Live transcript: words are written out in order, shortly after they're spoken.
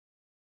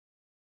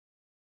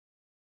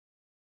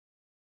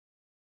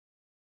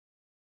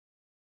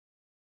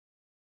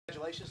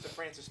Congratulations to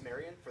Francis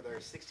Marion for their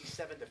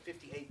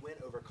 67-58 win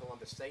over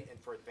Columbus State and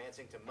for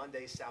advancing to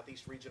Monday's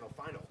Southeast Regional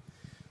Final.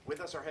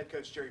 With us are head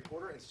coach Jerry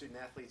Porter and student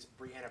athletes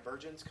Brianna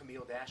Burgens,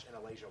 Camille Dash, and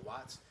Alasia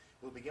Watts.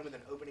 We'll begin with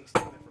an opening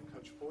statement from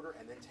Coach Porter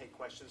and then take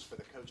questions for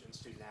the coach and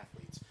student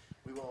athletes.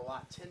 We will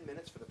allot 10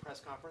 minutes for the press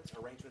conference.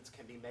 Arrangements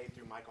can be made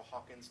through Michael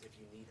Hawkins if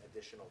you need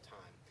additional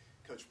time.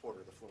 Coach Porter,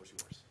 the floor is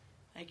yours.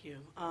 Thank you.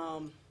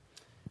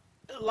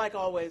 Like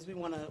always, we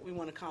want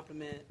to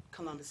compliment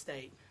Columbus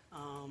State.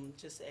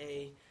 Just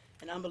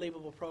an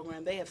unbelievable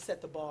program. They have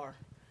set the bar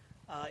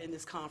in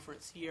this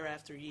conference year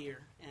after year,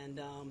 and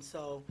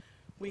so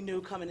we knew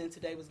coming in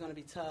today was going to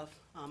be tough.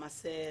 I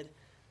said,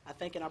 I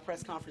think in our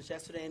press conference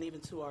yesterday, and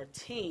even to our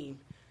team,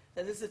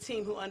 that this is a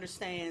team who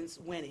understands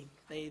winning.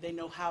 They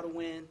know how to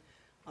win.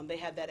 They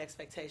have that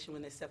expectation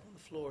when they step on the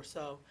floor.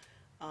 So,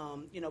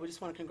 we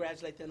just want to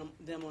congratulate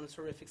them on a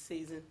terrific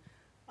season.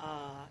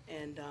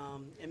 And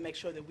make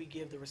sure that we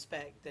give the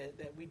respect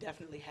that we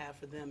definitely have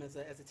for them as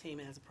a team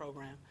and as a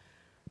program.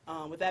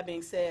 With that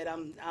being said,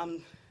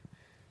 I'm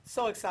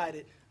so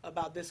excited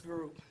about this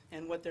group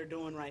and what they're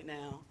doing right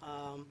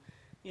now.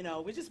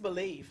 We just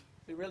believe.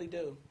 We really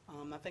do.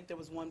 I think there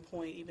was one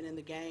point even in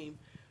the game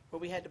where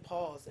we had to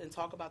pause and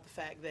talk about the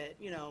fact that,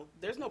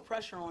 there's no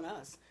pressure on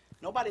us.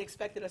 Nobody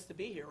expected us to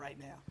be here right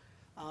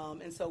now.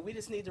 And so we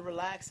just need to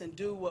relax and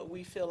do what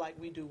we feel like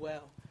we do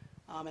well.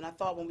 And I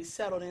thought when we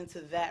settled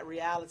into that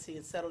reality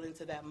and settled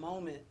into that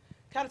moment,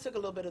 kind of took a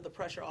little bit of the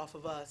pressure off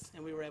of us,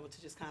 and we were able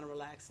to just kind of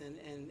relax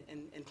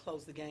and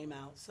close the game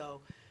out.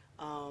 So,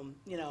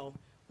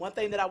 one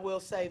thing that I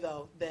will say,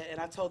 though, and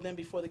I told them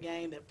before the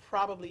game that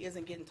probably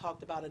isn't getting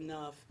talked about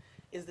enough,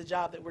 is the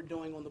job that we're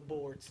doing on the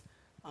boards.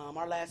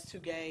 Our last two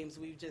games,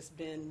 we've just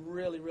been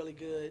really, really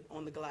good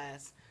on the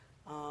glass.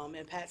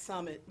 And Pat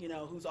Summit,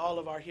 who's all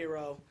of our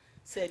hero,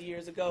 said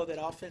years ago that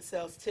offense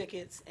sells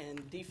tickets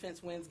and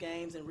defense wins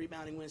games and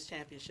rebounding wins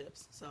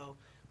championships. So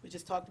we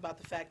just talked about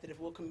the fact that if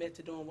we'll commit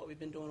to doing what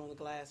we've been doing on the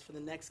glass for the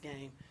next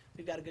game,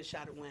 we've got a good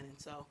shot at winning.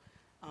 So,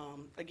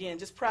 again,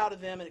 just proud of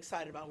them and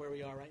excited about where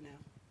we are right now.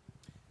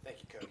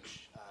 Thank you,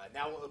 Coach.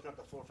 Now we'll open up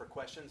the floor for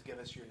questions. Give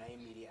us your name,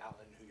 media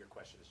outlet, and who your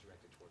question is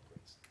directed toward,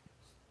 please.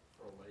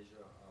 For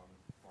Alasia,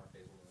 Mark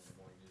Hazelton in the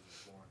Morning News in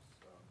Florence.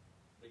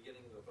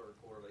 Beginning of the third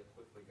quarter, they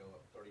quickly go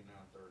up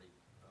 39-30.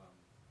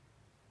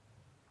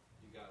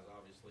 You guys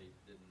obviously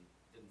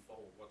didn't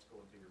fold. What's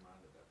going through your mind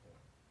at that point?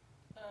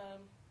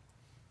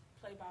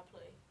 Play by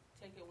play.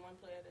 Take it one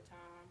play at a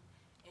time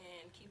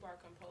and keep our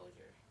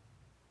composure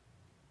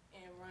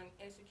and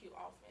execute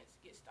offense,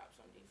 get stops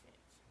on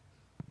defense.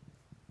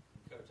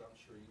 Coach, I'm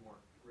sure you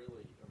weren't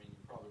really,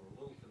 you probably were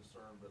a little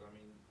concerned, but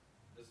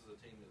this is a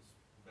team that's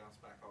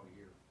bounced back all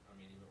year.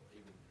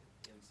 Even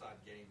inside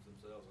games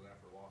themselves and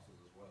after losses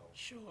as well.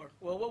 Sure.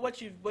 Well, what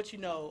you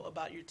know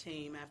about your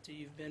team after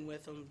you've been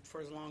with them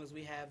for as long as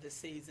we have this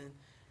season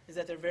is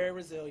that they're very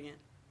resilient,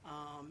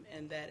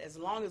 and that as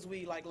long as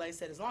we, like Lay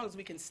said, as long as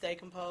we can stay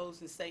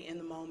composed and stay in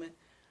the moment,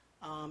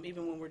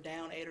 even when we're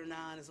down 8 or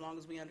 9, as long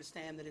as we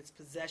understand that it's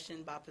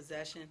possession by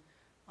possession,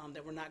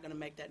 that we're not going to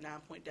make that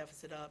 9-point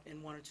deficit up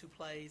in 1 or 2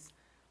 plays.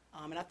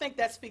 And I think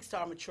that speaks to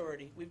our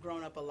maturity. We've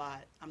grown up a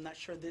lot. I'm not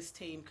sure this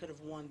team could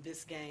have won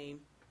this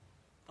game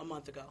a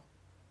month ago.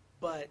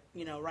 But,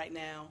 right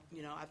now,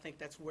 I think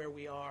that's where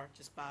we are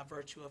just by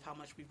virtue of how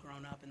much we've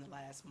grown up in the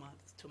last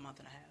month to a month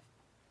and a half.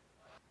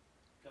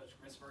 Coach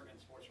Chris Bergen,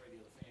 Sports Radio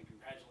The Fan,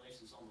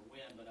 congratulations on the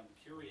win, but I'm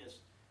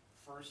curious,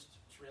 first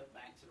trip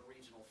back to the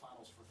regional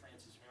finals for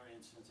Francis Marion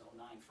since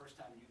 '09, first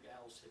time you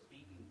gals have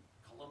beaten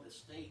Columbus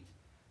State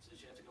since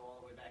you have to go all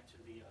the way back to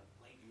the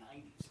late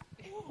 90s.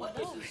 What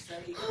does this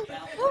say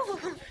about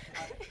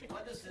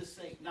what does this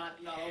say, not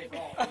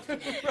overall,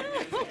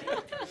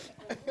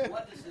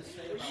 what does this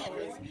say about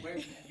where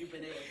you've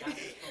been able to get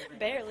this program?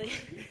 Barely.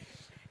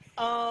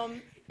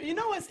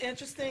 What's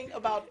interesting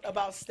about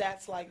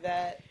stats like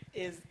that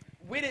is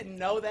we didn't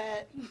know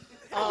that. We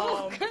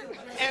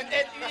had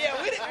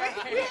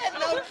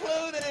no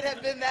clue that it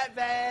had been that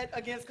bad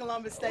against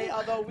Columbus State,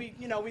 although we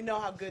know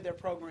how good their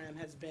program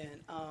has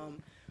been.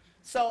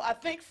 So I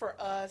think for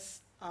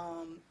us,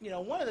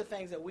 one of the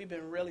things that we've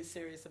been really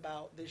serious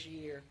about this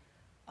year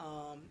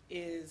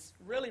is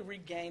really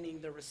regaining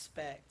the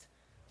respect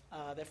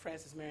that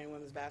Francis Marion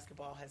women's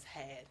basketball has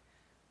had.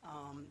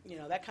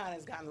 That kind of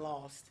has gotten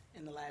lost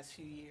in the last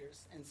few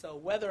years. And so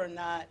whether or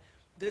not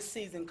this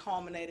season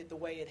culminated the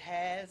way it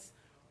has,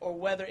 or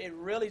whether it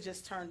really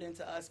just turned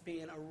into us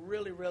being a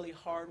really, really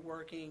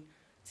hard-working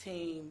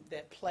team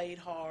that played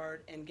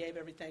hard and gave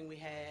everything we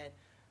had,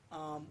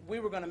 we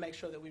were going to make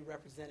sure that we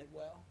represented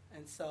well.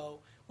 And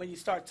so when you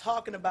start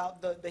talking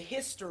about the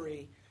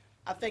history,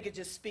 I think it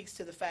just speaks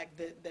to the fact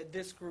that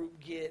this group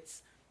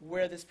gets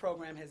where this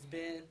program has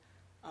been,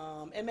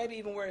 and maybe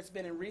even where it's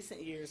been in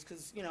recent years,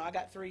 because, I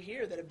got 3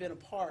 here that have been a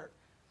part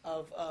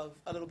of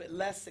a little bit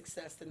less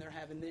success than they're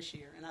having this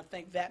year. And I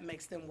think that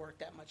makes them work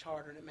that much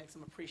harder, and it makes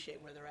them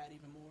appreciate where they're at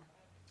even more.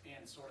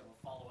 And sort of a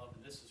follow-up,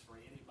 and this is for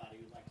anybody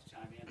who'd like to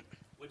chime in.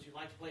 Would you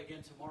like to play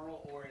again tomorrow,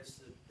 or is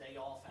the day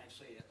off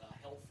actually a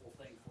helpful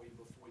thing for you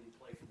before you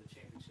play for the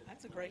championship?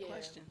 That's a great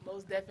question.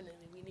 Most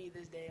definitely. We need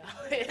this day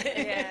off.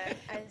 Yeah,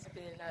 It's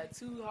been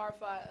 2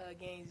 hard-fought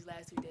games these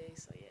last 2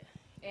 days, so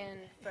yeah. and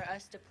for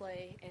us to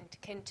play and to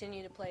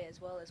continue to play as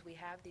well as we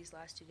have these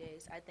last 2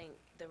 days, I think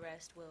the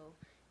rest will,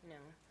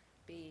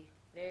 be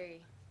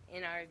very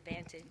in our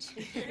advantage.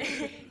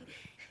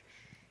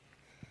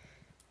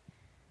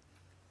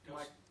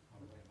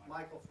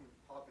 Michael from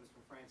Hawkins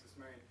from Francis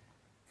Marion.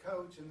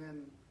 Coach, and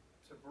then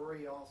to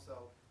Bree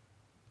also,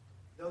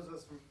 those of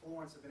us from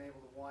Florence have been able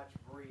to watch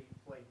Bree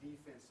play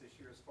defense this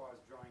year as far as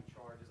drawing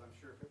charges. I'm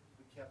sure if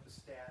we kept a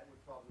stat, it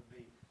would probably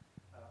be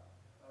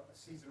a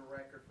season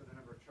record for the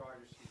number of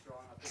charges she's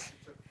drawn. I think she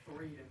took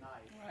 3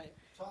 tonight. Right.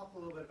 Talk a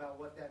little bit about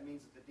what that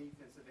means at the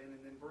defensive end,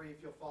 and then Bree,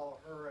 if you'll follow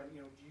her, and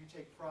do you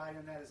take pride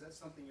in that? Is that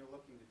something you're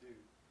looking to do?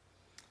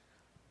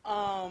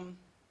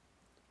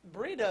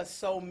 Bree does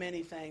so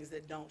many things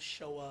that don't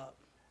show up.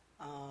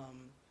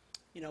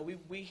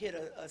 We hit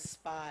a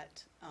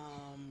spot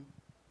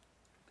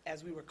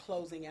as we were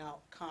closing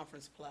out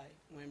conference play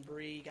when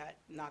Bree got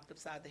knocked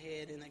upside the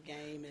head in a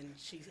game, and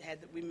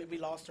we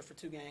lost her for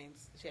 2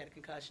 games. She had a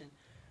concussion,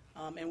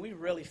 and we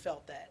really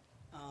felt that.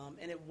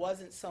 And it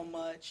wasn't so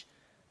much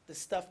the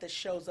stuff that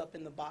shows up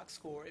in the box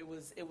score. It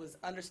was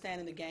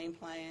understanding the game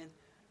plan.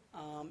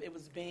 It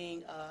was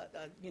being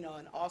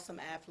an awesome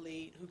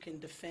athlete who can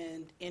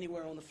defend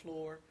anywhere on the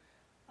floor.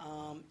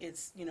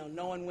 It's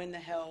knowing when to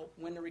help,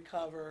 when to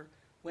recover,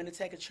 when to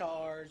take a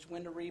charge,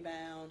 when to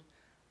rebound.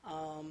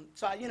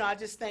 So I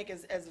just think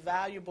as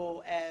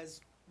valuable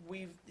as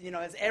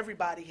as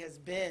everybody has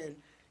been,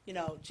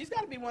 she's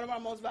got to be one of our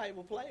most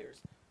valuable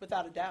players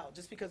without a doubt,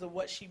 just because of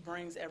what she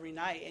brings every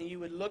night. And you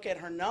would look at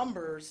her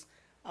numbers,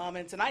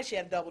 and tonight she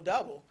had a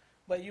double-double.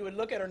 But you would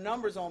look at her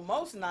numbers on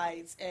most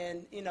nights,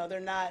 and, they're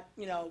not,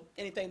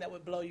 anything that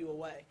would blow you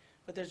away.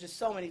 But there's just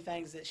so many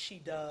things that she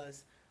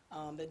does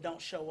that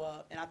don't show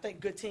up. And I think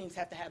good teams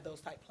have to have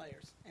those type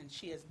players. And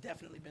she has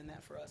definitely been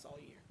that for us all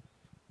year.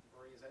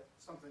 Bree, is that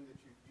something that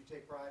you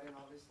take pride in,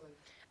 obviously?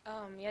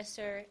 Yes,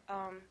 sir.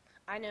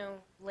 I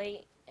know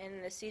late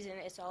in the season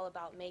it's all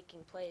about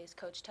making plays.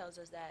 Coach tells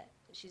us that.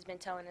 She's been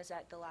telling us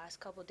that the last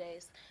couple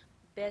days.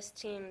 Best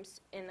teams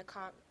in the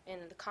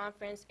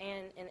conference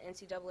and in the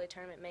NCAA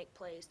tournament make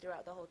plays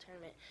throughout the whole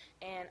tournament.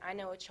 And I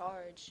know a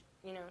charge,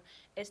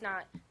 it's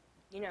not,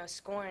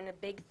 scoring a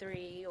big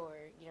 3 or,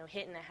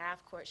 hitting a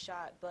half-court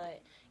shot,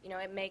 but,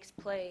 it makes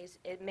plays.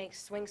 It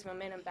swings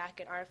momentum back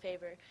in our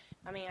favor.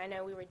 I mean, I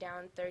know we were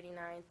down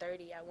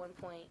 39-30 at one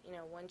point.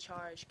 One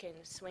charge can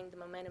swing the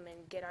momentum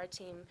and get our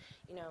team,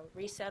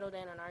 resettled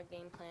in on our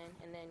game plan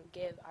and then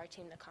give our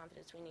team the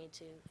confidence we need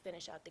to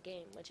finish out the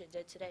game, which it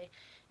did today.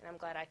 And I'm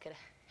glad I could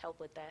help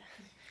with that.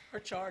 Her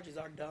charge is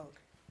our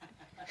dunk.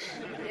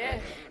 Yeah.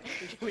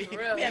 we For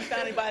real. haven't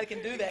found anybody that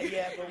can do that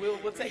yet, but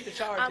we'll take the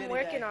charge. I'm any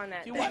working day. on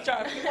that. If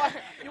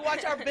you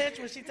watch our bench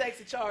when she takes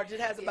the charge, it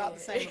has about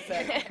the same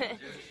effect. Jerry,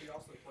 she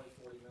also played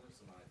 40 minutes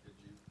tonight. Did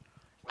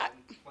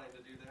you plan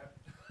to do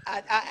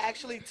that? I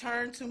actually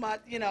turned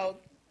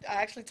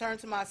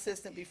to my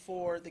assistant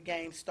before the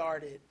game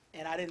started,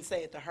 and I didn't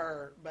say it to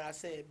her, but I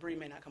said Bree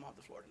may not come off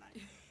the floor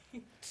tonight.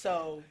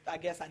 So I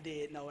guess I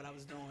did know what I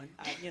was doing.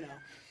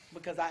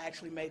 Because I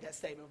actually made that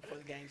statement before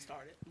the game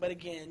started. But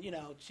again,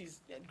 she's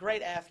a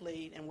great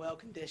athlete and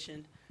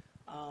well-conditioned,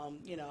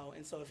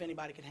 and so if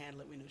anybody could handle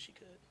it, we knew she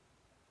could.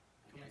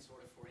 Again,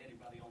 sort of for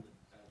anybody on the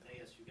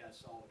dais, you guys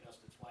saw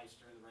Augusta twice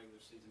during the regular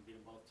season, beat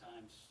them both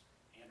times.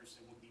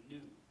 Anderson would be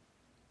new.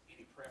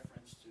 Any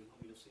preference to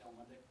whom you'll see on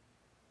Monday?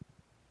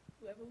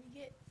 Whoever we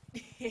get,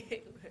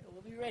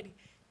 we'll be ready.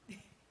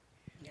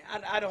 Yeah,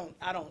 I don't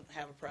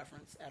have a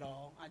preference at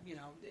all.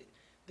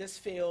 This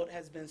field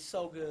has been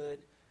so good.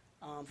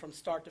 From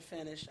start to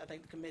finish. I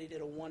think the committee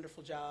did a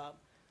wonderful job.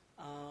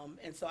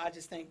 And so I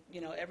just think,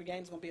 every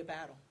game's going to be a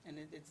battle. And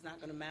it's not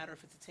going to matter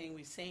if it's a team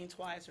we've seen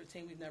twice or a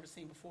team we've never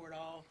seen before at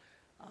all.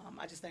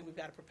 I just think we've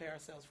got to prepare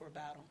ourselves for a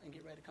battle and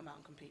get ready to come out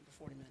and compete for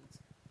 40 minutes.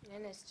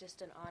 And it's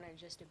just an honor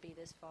just to be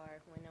this far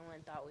when no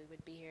one thought we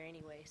would be here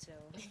anyway. So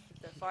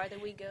the farther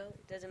we go,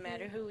 it doesn't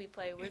matter who we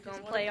play. We're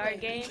going to play our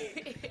game,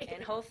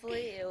 and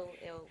hopefully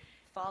it'll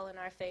fall in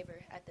our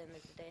favor at the end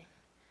of the day.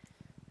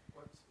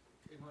 What's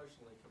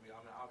emotionally,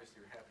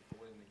 obviously you're happy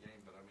for winning the game,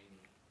 but a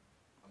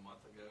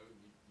month ago,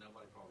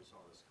 nobody probably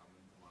saw this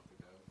coming a month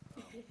ago.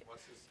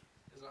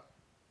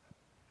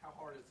 How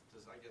hard is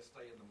it to,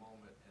 stay in the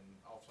moment and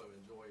also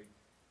enjoy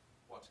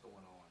what's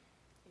going on?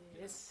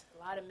 Yeah, it's a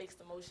lot of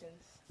mixed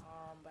emotions,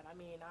 but I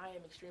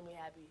am extremely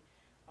happy.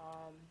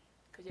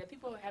 Because,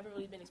 people haven't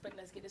really been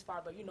expecting us to get this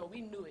far, but,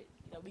 we knew it,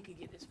 we could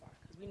get this far.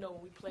 Because we know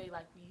when we play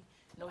like we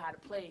know how to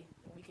play,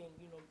 we can,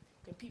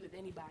 compete with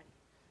anybody.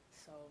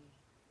 So,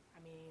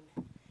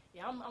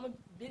 yeah, I'm a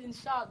bit in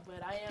shock,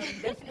 but I am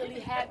definitely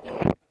happy.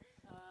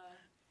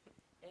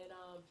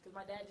 Because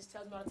my dad just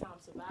tells me all the time,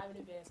 survive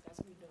in advance. That's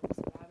what we do,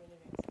 survive in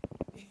advance.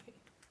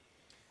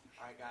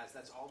 All right, guys,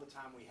 that's all the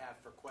time we have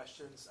for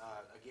questions.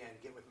 Again,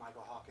 get with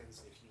Michael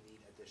Hawkins if you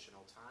need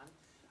additional time.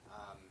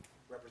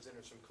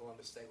 Representatives from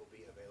Columbus State will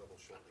be available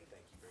shortly.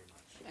 Thank you very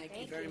much. Thank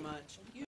you very much.